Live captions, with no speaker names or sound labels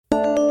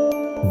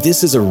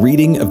This is a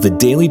reading of the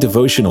daily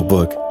devotional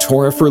book,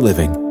 Torah for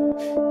Living.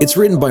 It's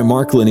written by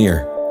Mark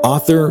Lanier,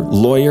 author,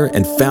 lawyer,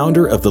 and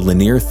founder of the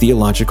Lanier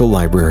Theological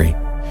Library.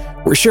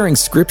 We're sharing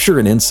scripture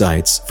and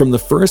insights from the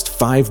first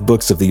 5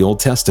 books of the Old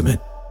Testament,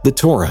 the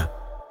Torah.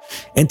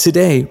 And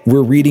today,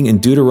 we're reading in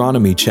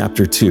Deuteronomy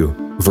chapter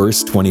 2,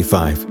 verse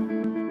 25.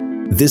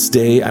 This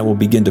day I will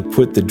begin to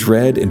put the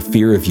dread and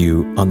fear of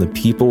you on the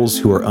peoples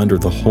who are under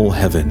the whole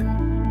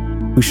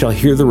heaven, who shall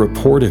hear the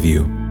report of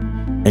you,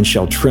 and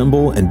shall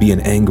tremble and be in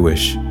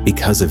anguish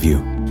because of you.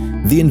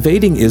 The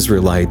invading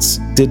Israelites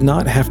did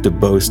not have to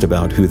boast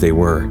about who they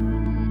were,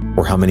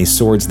 or how many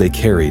swords they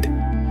carried,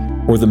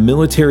 or the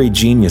military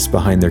genius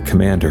behind their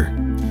commander.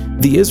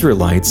 The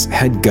Israelites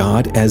had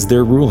God as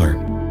their ruler.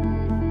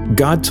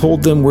 God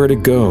told them where to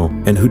go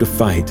and who to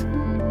fight.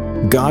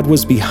 God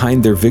was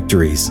behind their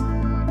victories,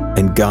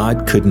 and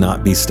God could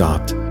not be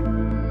stopped.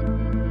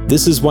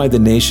 This is why the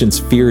nations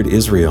feared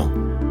Israel.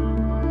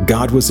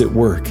 God was at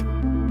work.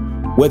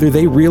 Whether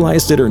they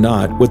realized it or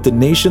not, what the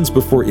nations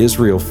before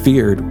Israel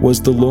feared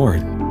was the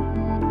Lord.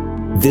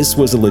 This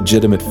was a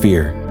legitimate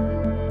fear.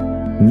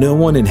 No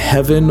one in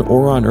heaven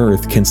or on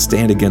earth can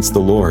stand against the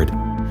Lord.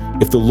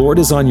 If the Lord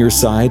is on your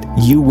side,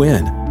 you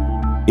win.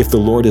 If the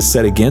Lord is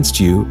set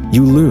against you,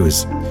 you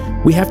lose.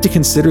 We have to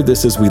consider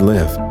this as we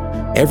live.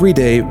 Every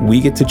day,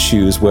 we get to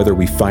choose whether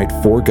we fight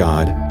for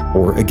God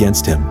or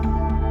against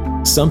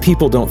Him. Some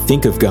people don't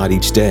think of God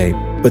each day,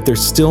 but they're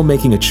still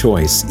making a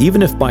choice,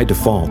 even if by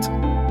default.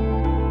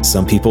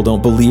 Some people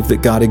don't believe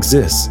that God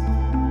exists,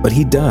 but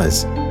He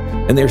does,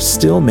 and they're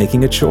still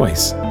making a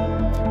choice.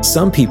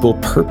 Some people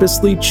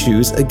purposely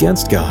choose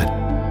against God.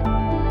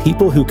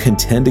 People who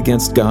contend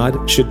against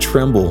God should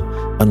tremble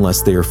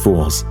unless they are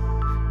fools.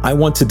 I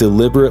want to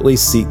deliberately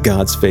seek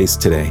God's face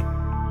today.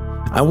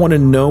 I want to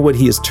know what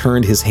He has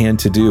turned His hand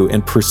to do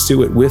and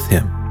pursue it with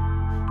Him.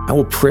 I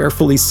will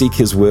prayerfully seek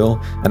His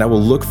will, and I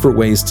will look for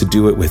ways to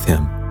do it with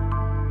Him.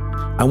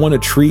 I want to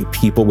treat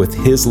people with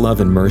His love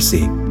and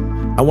mercy.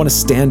 I want to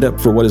stand up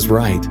for what is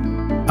right.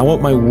 I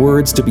want my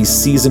words to be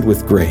seasoned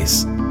with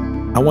grace.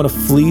 I want to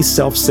flee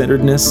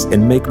self-centeredness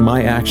and make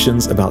my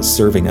actions about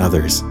serving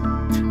others.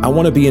 I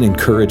want to be an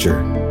encourager.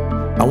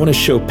 I want to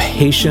show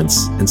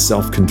patience and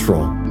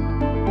self-control.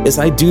 As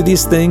I do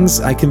these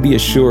things, I can be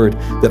assured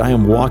that I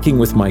am walking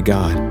with my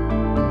God.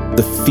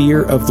 The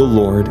fear of the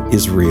Lord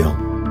is real.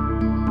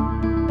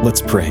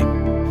 Let's pray.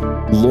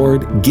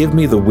 Lord, give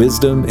me the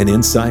wisdom and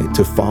insight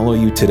to follow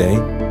you today.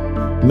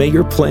 May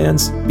your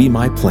plans be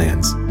my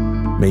plans.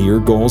 May your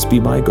goals be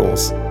my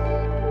goals.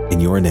 In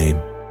your name,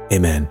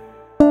 amen.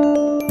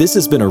 This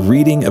has been a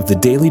reading of the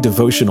daily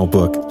devotional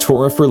book,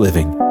 Torah for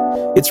Living.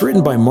 It's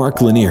written by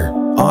Mark Lanier,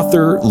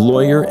 author,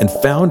 lawyer, and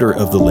founder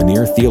of the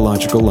Lanier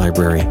Theological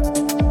Library.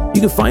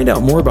 You can find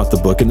out more about the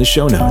book in the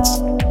show notes.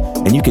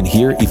 And you can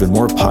hear even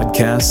more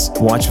podcasts,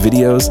 watch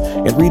videos,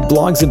 and read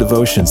blogs and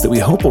devotions that we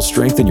hope will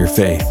strengthen your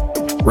faith.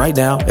 Right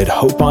now at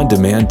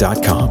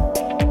hopeondemand.com.